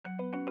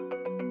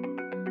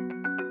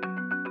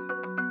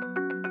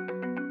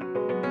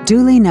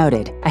Duly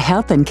Noted, a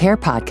health and care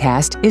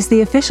podcast, is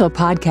the official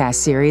podcast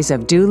series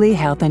of Duly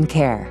Health and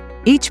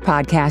Care. Each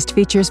podcast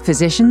features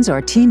physicians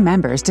or team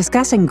members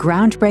discussing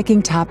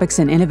groundbreaking topics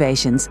and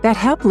innovations that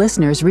help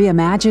listeners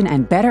reimagine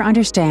and better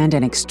understand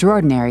an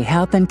extraordinary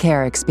health and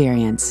care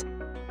experience.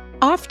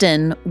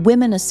 Often,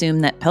 women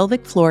assume that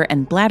pelvic floor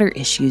and bladder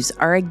issues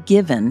are a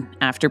given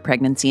after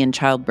pregnancy and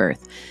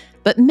childbirth,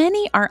 but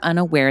many are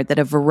unaware that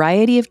a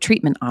variety of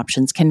treatment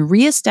options can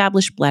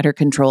reestablish bladder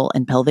control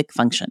and pelvic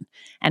function,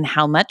 and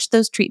how much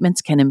those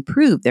treatments can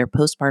improve their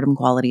postpartum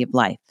quality of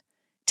life.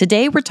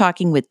 Today, we're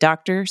talking with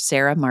Dr.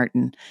 Sarah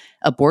Martin,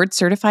 a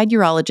board-certified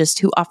urologist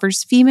who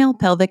offers female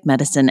pelvic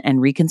medicine and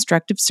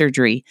reconstructive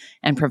surgery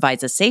and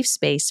provides a safe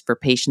space for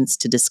patients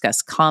to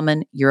discuss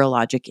common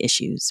urologic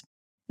issues.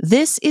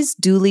 This is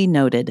Duly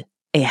Noted,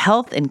 a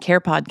health and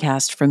care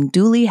podcast from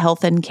Duly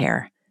Health and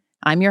Care.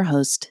 I'm your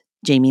host,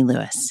 Jamie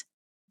Lewis.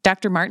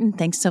 Dr. Martin,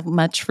 thanks so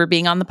much for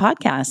being on the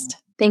podcast.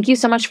 Thank you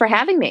so much for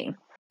having me.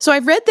 So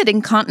I've read that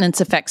incontinence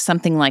affects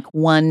something like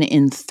 1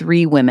 in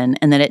 3 women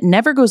and that it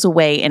never goes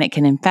away and it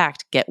can in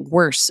fact get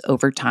worse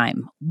over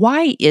time.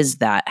 Why is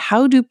that?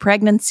 How do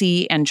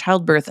pregnancy and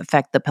childbirth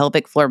affect the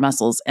pelvic floor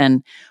muscles,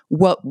 and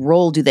what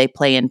role do they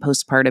play in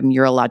postpartum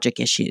urologic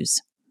issues?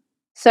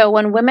 So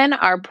when women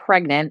are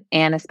pregnant,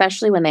 and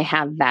especially when they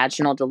have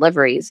vaginal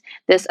deliveries,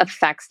 this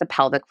affects the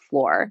pelvic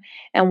floor.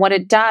 And what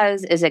it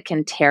does is it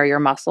can tear your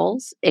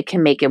muscles, it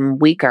can make them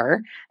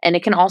weaker, and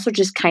it can also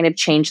just kind of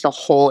change the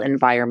whole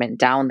environment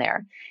down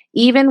there.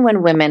 Even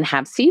when women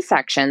have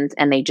C-sections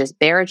and they just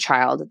bear a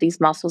child,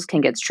 these muscles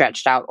can get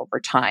stretched out over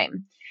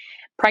time.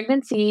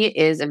 Pregnancy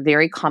is a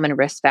very common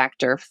risk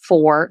factor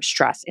for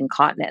stress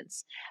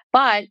incontinence,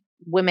 but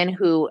women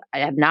who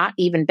have not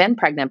even been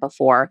pregnant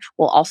before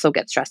will also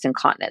get stress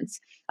incontinence.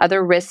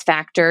 Other risk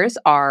factors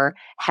are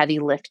heavy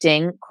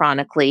lifting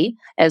chronically,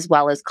 as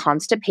well as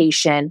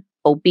constipation,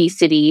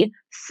 obesity,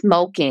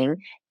 smoking,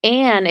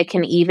 and it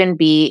can even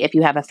be, if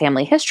you have a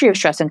family history of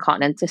stress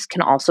incontinence, this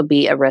can also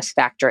be a risk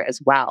factor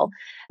as well.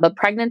 But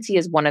pregnancy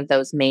is one of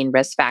those main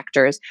risk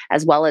factors,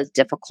 as well as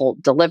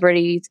difficult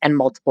deliveries and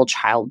multiple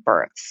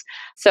childbirths.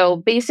 So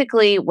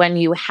basically, when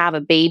you have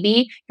a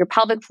baby, your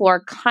pelvic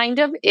floor kind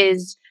of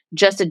is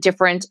just a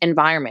different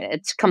environment.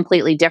 It's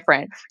completely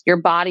different. Your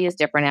body is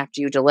different after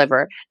you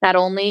deliver. Not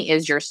only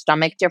is your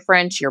stomach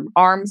different, your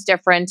arms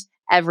different,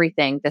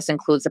 everything. This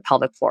includes the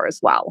pelvic floor as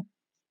well.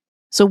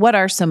 So what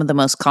are some of the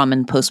most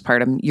common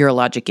postpartum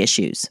urologic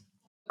issues?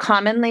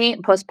 Commonly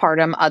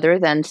postpartum, other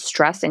than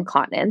stress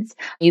incontinence,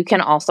 you can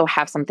also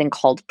have something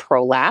called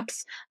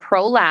prolapse.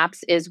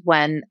 Prolapse is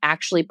when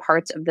actually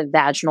parts of the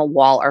vaginal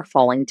wall are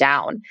falling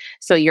down.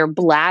 So your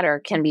bladder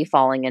can be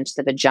falling into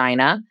the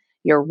vagina.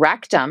 Your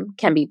rectum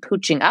can be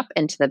pooching up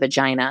into the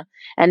vagina,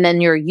 and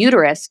then your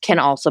uterus can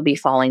also be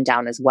falling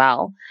down as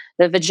well.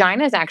 The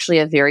vagina is actually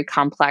a very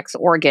complex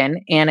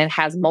organ, and it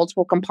has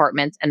multiple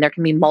compartments, and there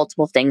can be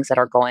multiple things that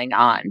are going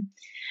on.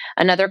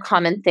 Another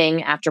common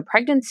thing after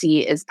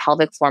pregnancy is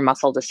pelvic floor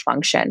muscle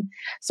dysfunction.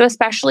 So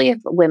especially if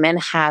women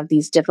have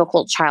these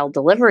difficult child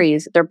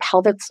deliveries, their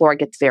pelvic floor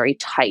gets very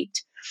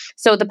tight.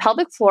 So the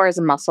pelvic floor is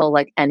a muscle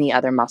like any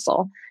other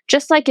muscle.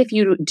 Just like if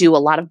you do a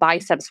lot of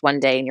biceps one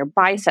day and your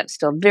biceps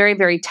feel very,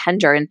 very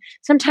tender, and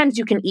sometimes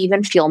you can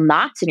even feel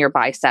knots in your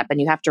bicep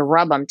and you have to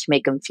rub them to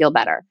make them feel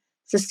better.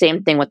 It's the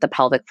same thing with the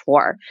pelvic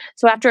floor.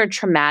 So after a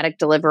traumatic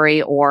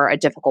delivery or a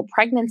difficult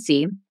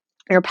pregnancy,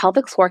 your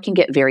pelvic floor can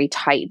get very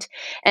tight.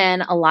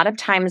 And a lot of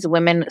times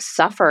women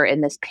suffer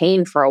in this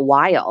pain for a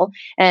while,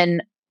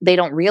 and they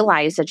don't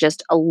realize that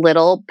just a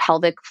little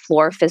pelvic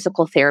floor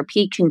physical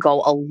therapy can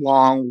go a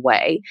long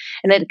way.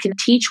 And it can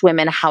teach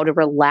women how to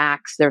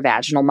relax their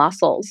vaginal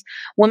muscles.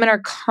 Women are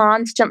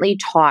constantly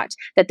taught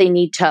that they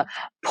need to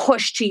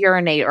push to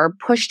urinate or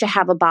push to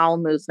have a bowel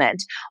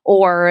movement,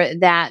 or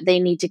that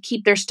they need to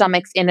keep their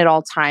stomachs in at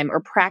all time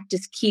or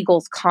practice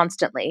Kegels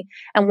constantly.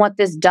 And what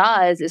this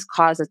does is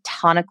cause a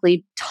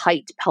tonically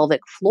tight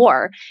pelvic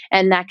floor.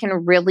 And that can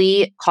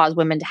really cause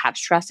women to have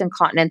stress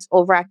incontinence,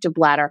 overactive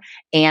bladder,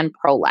 and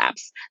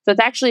prolapse. So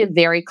it's actually a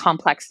very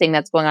complex thing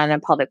that's going on in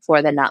the pelvic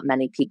floor that not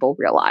many people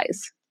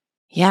realize.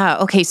 Yeah.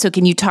 Okay. So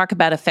can you talk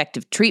about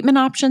effective treatment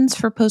options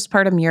for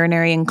postpartum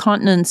urinary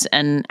incontinence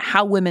and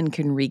how women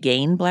can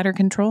regain bladder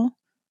control?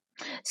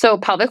 So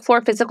pelvic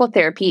floor physical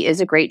therapy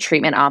is a great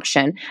treatment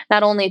option.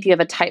 Not only if you have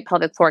a tight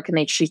pelvic floor can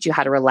they teach you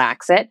how to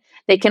relax it,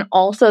 they can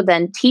also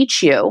then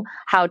teach you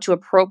how to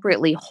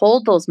appropriately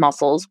hold those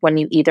muscles when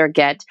you either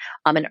get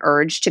an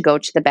urge to go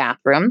to the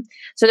bathroom.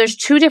 So there's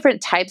 2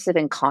 different types of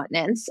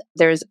incontinence.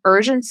 There's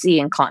urgency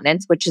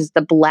incontinence, which is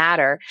the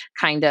bladder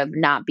kind of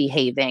not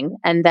behaving.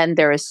 And then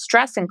there is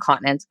stress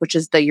incontinence, which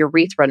is the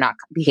urethra not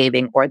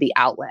behaving or the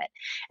outlet.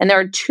 And there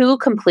are 2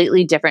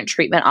 completely different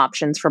treatment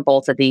options for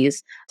both of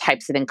these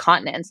types of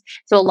incontinence.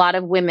 So a lot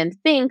of women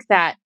think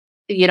that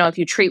if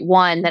you treat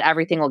one, that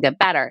everything will get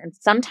better. And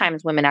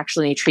sometimes women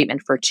actually need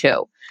treatment for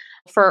 2.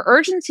 For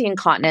urgency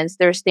incontinence,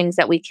 there's things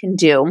that we can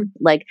do,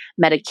 like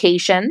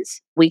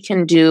medications. We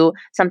can do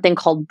something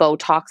called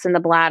Botox in the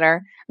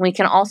bladder. We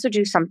can also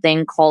do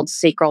something called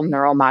sacral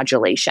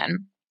neuromodulation.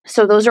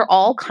 So those are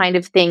all kind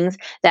of things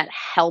that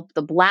help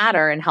the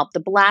bladder and help the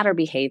bladder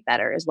behave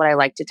better, is what I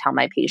like to tell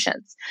my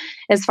patients.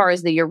 As far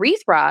as the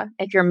urethra,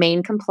 if your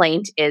main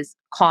complaint is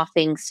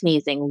coughing,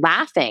 sneezing,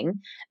 laughing,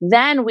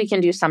 then we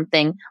can do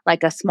something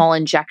like a small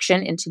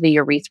injection into the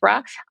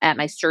urethra. At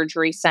my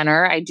surgery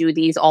center, I do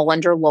these all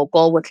under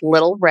local with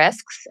little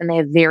risks, and they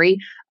have very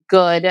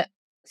good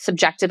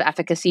subjective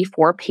efficacy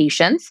for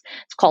patients.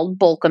 It's called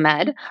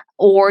Bulkamed.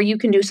 Or you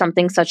can do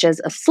something such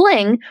as a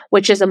sling,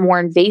 which is a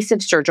more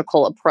invasive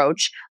surgical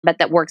approach, but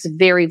that works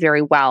very,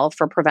 very well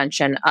for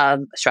prevention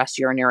of stress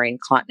urinary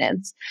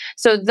incontinence.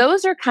 So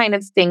those are kind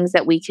of things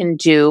that we can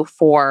do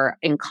for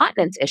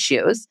incontinence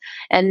issues.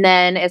 And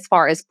then as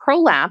far as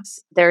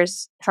prolapse,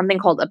 there's something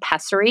called a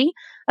pessary.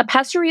 A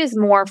pessary is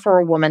more for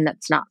a woman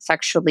that's not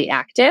sexually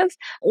active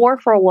or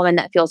for a woman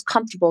that feels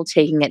comfortable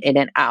taking it in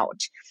and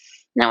out.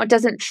 Now, it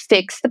doesn't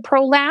fix the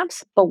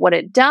prolapse, but what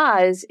it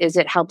does is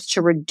it helps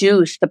to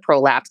reduce the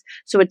prolapse.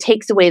 So it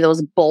takes away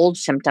those bulge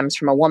symptoms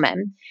from a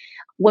woman.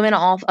 Women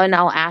often,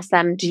 I'll ask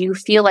them, do you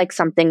feel like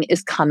something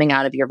is coming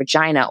out of your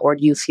vagina or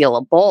do you feel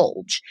a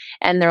bulge?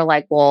 And they're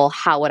like, well,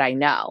 how would I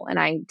know? And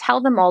I tell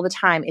them all the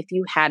time, if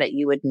you had it,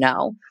 you would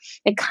know.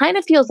 It kind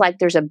of feels like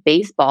there's a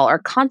baseball or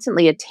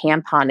constantly a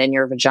tampon in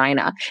your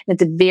vagina.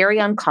 And it's very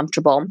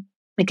uncomfortable.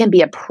 It can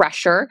be a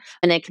pressure,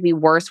 and it can be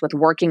worse with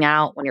working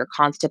out when you're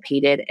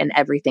constipated and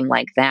everything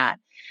like that.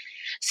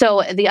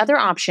 So the other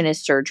option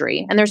is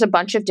surgery. And there's a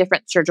bunch of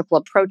different surgical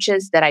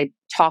approaches that I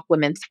talk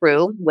women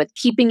through, with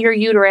keeping your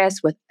uterus,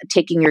 with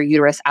taking your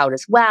uterus out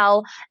as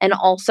well, and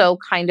also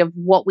kind of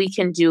what we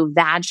can do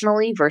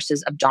vaginally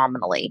versus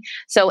abdominally.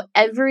 So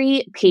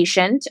every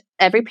patient's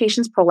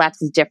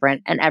prolapse is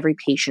different and every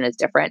patient is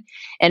different.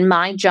 And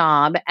my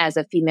job as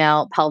a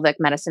female pelvic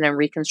medicine and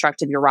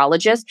reconstructive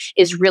urologist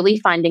is really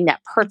finding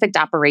that perfect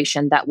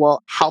operation that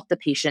will help the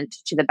patient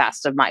to the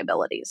best of my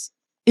abilities.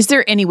 Is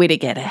there any way to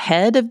get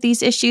ahead of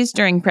these issues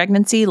during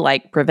pregnancy,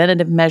 like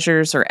preventative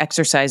measures or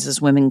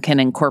exercises women can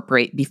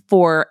incorporate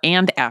before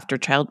and after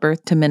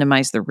childbirth to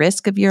minimize the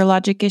risk of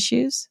urologic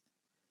issues?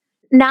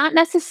 Not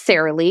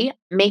necessarily.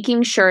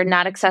 Making sure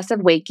not excessive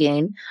weight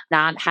gain,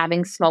 not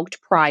having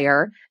smoked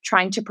prior,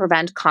 trying to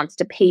prevent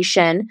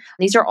constipation.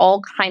 These are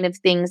all kind of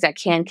things that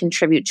can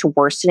contribute to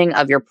worsening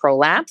of your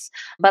prolapse.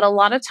 But a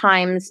lot of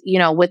times,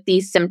 with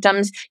these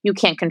symptoms, you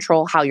can't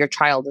control how your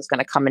child is going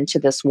to come into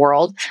this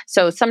world.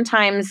 So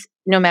sometimes,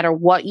 no matter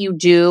what you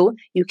do,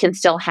 you can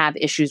still have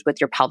issues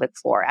with your pelvic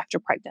floor after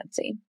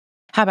pregnancy.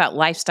 How about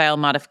lifestyle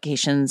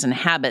modifications and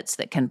habits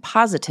that can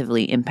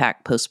positively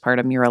impact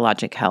postpartum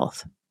urologic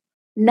health?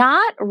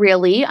 Not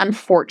really,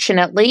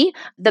 unfortunately.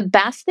 The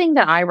best thing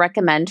that I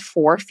recommend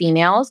for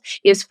females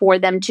is for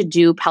them to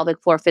do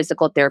pelvic floor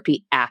physical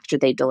therapy after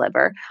they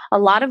deliver. A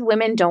lot of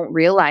women don't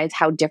realize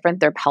how different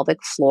their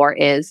pelvic floor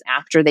is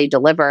after they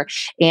deliver,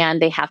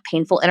 and they have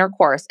painful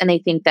intercourse, and they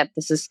think that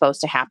this is supposed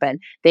to happen.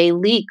 They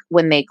leak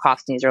when they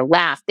cough, sneeze, or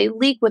laugh. They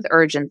leak with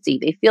urgency.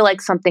 They feel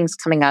like something's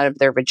coming out of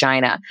their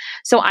vagina.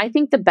 So I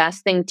think the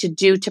best thing to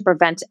do to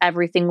prevent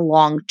everything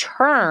long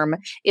term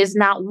is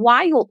not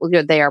while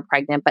they are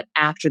pregnant, but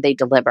after they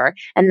deliver.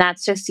 And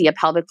that's to see a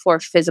pelvic floor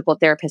physical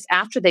therapist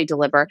after they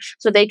deliver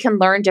so they can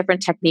learn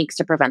different techniques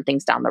to prevent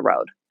things down the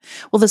road.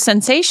 Well, the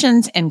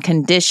sensations and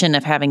condition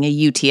of having a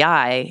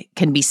UTI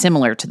can be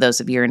similar to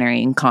those of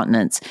urinary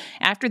incontinence.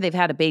 After they've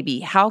had a baby,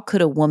 how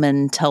could a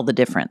woman tell the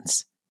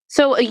difference?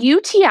 So a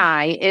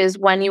UTI is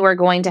when you are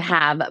going to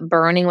have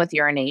burning with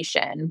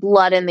urination,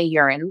 blood in the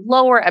urine,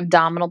 lower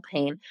abdominal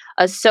pain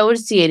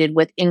associated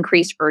with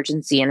increased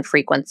urgency and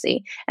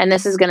frequency. And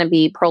this is going to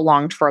be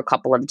prolonged for a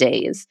couple of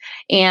days.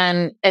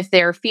 And if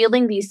they're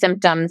feeling these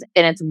symptoms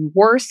and it's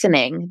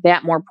worsening,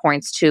 that more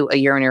points to a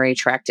urinary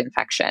tract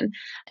infection.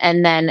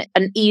 And then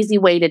an easy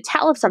way to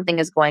tell if something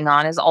is going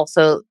on is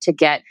also to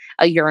get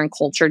a urine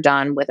culture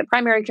done with a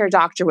primary care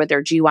doctor with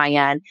their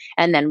GYN.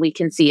 And then we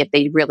can see if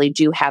they really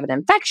do have an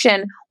infection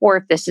or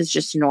if this is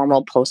just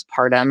normal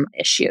postpartum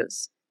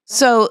issues.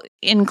 So,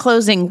 in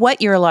closing, what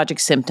urologic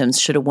symptoms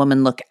should a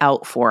woman look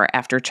out for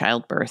after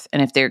childbirth?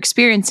 And if they're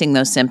experiencing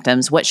those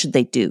symptoms, what should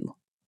they do?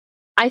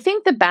 I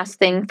think the best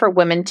thing for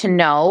women to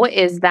know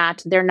is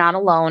that they're not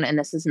alone and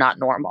this is not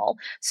normal.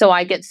 So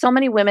I get so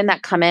many women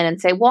that come in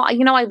and say, well,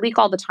 I leak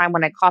all the time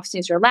when I cough,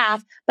 sneeze, or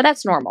laugh, but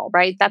that's normal,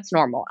 right? That's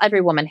normal. Every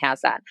woman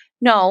has that.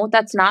 No,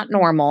 that's not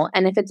normal.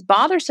 And if it's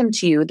bothersome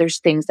to you, there's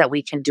things that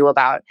we can do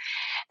about it.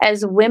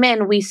 As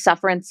women, we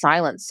suffer in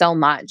silence so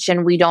much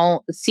and we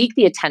don't seek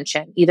the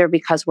attention either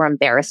because we're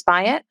embarrassed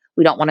by it.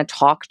 We don't want to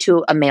talk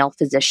to a male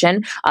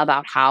physician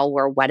about how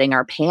we're wetting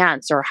our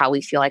pants or how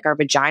we feel like our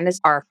vaginas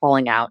are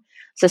falling out.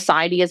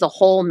 Society as a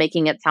whole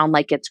making it sound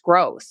like it's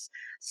gross.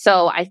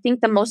 So I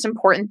think the most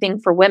important thing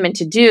for women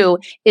to do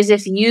is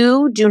if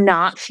you do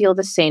not feel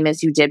the same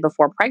as you did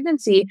before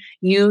pregnancy,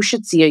 you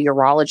should see a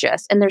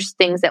urologist. And there's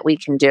things that we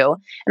can do.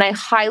 And I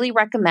highly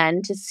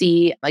recommend to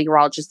see a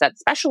urologist that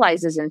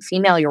specializes in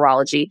female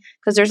urology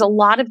because there's a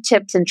lot of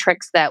tips and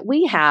tricks that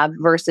we have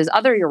versus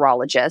other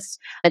urologists.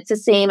 It's the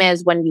same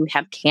as when you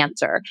have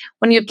cancer.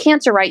 When you have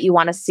cancer, right, you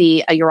want to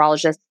see a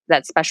urologist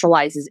that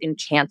specializes in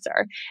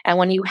cancer. And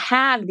when you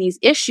have these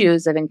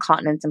issues of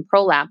incontinence and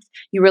prolapse,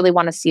 you really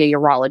want to see a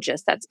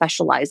urologist that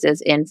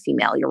specializes in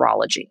female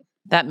urology.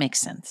 That makes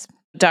sense.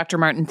 Dr.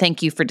 Martin,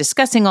 thank you for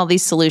discussing all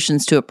these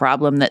solutions to a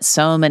problem that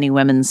so many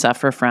women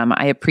suffer from.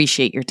 I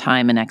appreciate your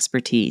time and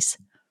expertise.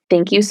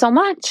 Thank you so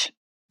much.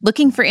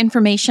 Looking for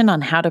information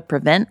on how to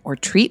prevent or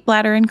treat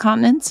bladder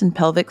incontinence and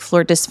pelvic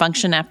floor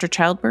dysfunction after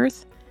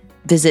childbirth?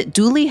 Visit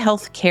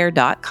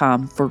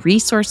dooleyhealthcare.com for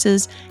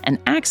resources and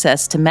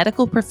access to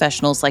medical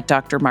professionals like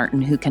Dr.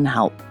 Martin who can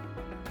help.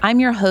 I'm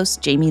your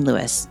host, Jamie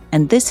Lewis,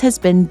 and this has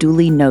been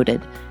Duly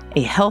Noted,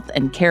 a health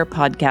and care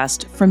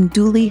podcast from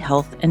Dooley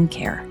Health and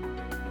Care.